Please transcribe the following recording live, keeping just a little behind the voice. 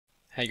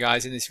Hey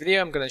guys, in this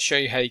video I'm going to show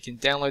you how you can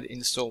download,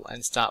 install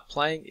and start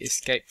playing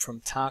Escape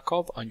from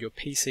Tarkov on your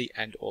PC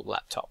and or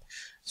laptop.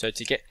 So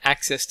to get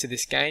access to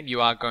this game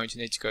you are going to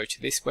need to go to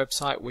this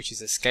website, which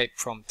is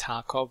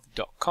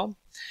escapefromtarkov.com.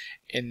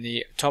 In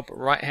the top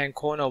right hand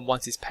corner,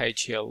 once this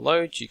page here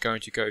loads, you're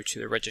going to go to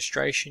the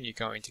registration, you're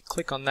going to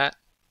click on that.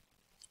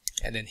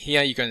 And then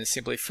here you're going to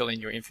simply fill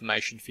in your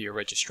information for your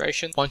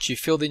registration. Once you've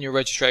filled in your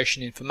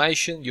registration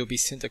information, you'll be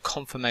sent a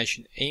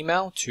confirmation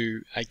email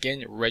to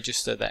again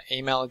register that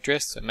email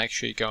address, so make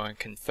sure you go and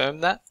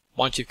confirm that.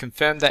 Once you've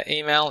confirmed that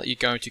email, you're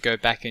going to go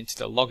back into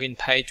the login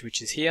page,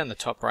 which is here in the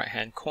top right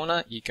hand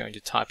corner. You're going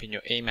to type in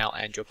your email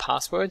and your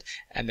password,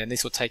 and then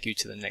this will take you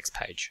to the next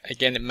page.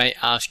 Again, it may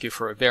ask you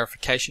for a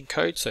verification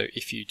code, so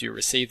if you do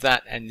receive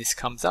that and this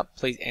comes up,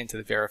 please enter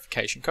the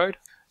verification code.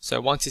 So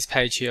once this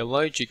page here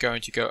loads, you're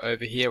going to go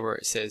over here where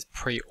it says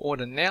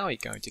pre-order now. You're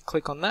going to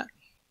click on that.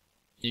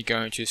 You're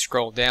going to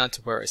scroll down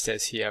to where it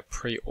says here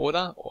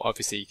pre-order, or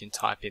obviously you can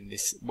type in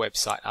this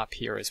website up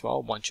here as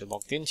well once you're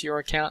logged into your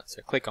account.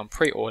 So click on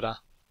pre-order,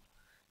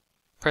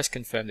 press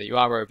confirm that you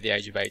are over the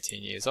age of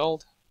 18 years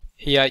old.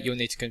 Here you'll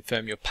need to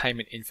confirm your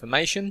payment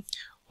information.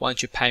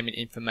 Once your payment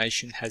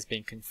information has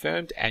been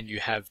confirmed and you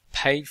have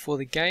paid for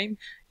the game,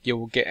 you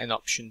will get an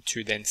option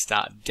to then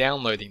start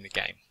downloading the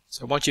game.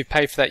 So once you've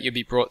paid for that, you'll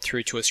be brought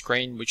through to a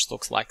screen which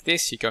looks like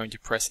this. You're going to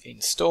press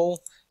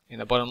install. In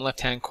the bottom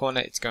left hand corner,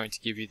 it's going to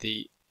give you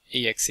the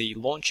exe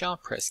launcher.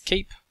 Press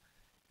keep.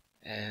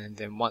 And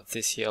then once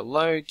this here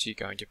loads, you're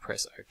going to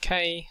press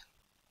OK.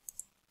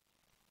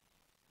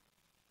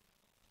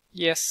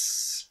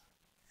 Yes.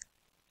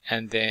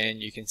 And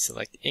then you can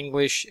select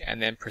English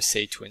and then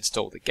proceed to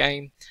install the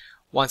game.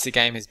 Once the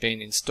game has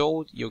been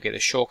installed, you'll get a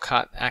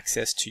shortcut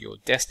access to your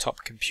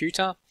desktop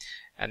computer.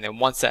 And then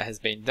once that has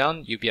been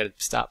done, you'll be able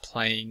to start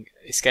playing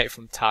Escape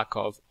from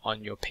Tarkov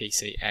on your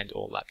PC and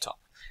or laptop.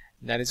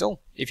 And that is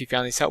all. If you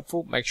found this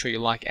helpful, make sure you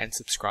like and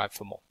subscribe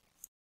for more.